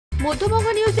মধ্যবঙ্গ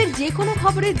নিউজের যে কোনো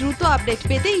খবরের দ্রুত আপডেট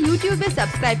পেতে ইউটিউবে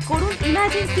সাবস্ক্রাইব করুন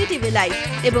ইমার্জেন্সি টিভি লাইভ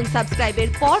এবং সাবস্ক্রাইবের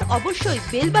পর অবশ্যই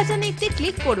বেল বাটনে একটি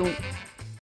ক্লিক করুন।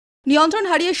 নিয়ন্ত্রণ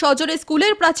হারিয়ে সজোরে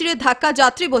স্কুলের প্রাচীরে ধাক্কা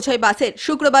যাত্রী বোঝাই বাসের।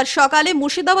 শুক্রবার সকালে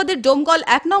মুর্শিদাবাদের ডোমকল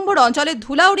 ১ নম্বর অঞ্চলের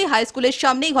ধুলাউড়ি হাই স্কুলের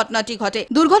সামনেই ঘটনাটি ঘটে।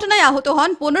 দুর্ঘটনায় আহত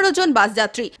হন ১৫ জন বাস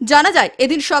যাত্রী। জানা যায়,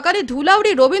 এদিন সকালে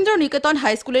ধুলাউড়ি রবীন্দ্র নিকেতন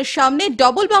হাই স্কুলের সামনে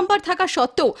ডবল বাম্পার থাকা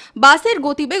সত্ত্বেও বাসের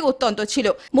গতিবেগ অত্যন্ত ছিল।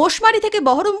 মোশমারি থেকে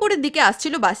বহরমপুরের দিকে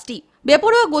আসছিল বাসটি।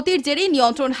 বেপরোয়া গতির জেরে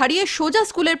নিয়ন্ত্রণ হারিয়ে সোজা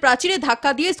স্কুলের প্রাচীরে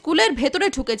ধাক্কা দিয়ে স্কুলের ভেতরে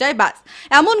ঢুকে যায় বাস।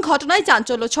 এমন ঘটনায়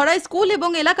চাঞ্চল্য ছড়ায় স্কুল এবং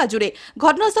এলাকা জুড়ে।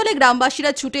 ঘটনাস্থলে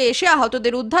গ্রামবাসীরা ছুটে এসে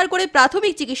আহতদের উদ্ধার করে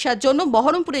প্রাথমিক চিকিৎসার জন্য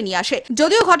বহরমপুরে নিয়ে আসে।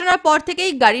 যদিও ঘটনার পর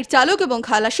থেকেই গাড়ির চালক এবং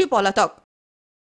খালাসি পলাতক।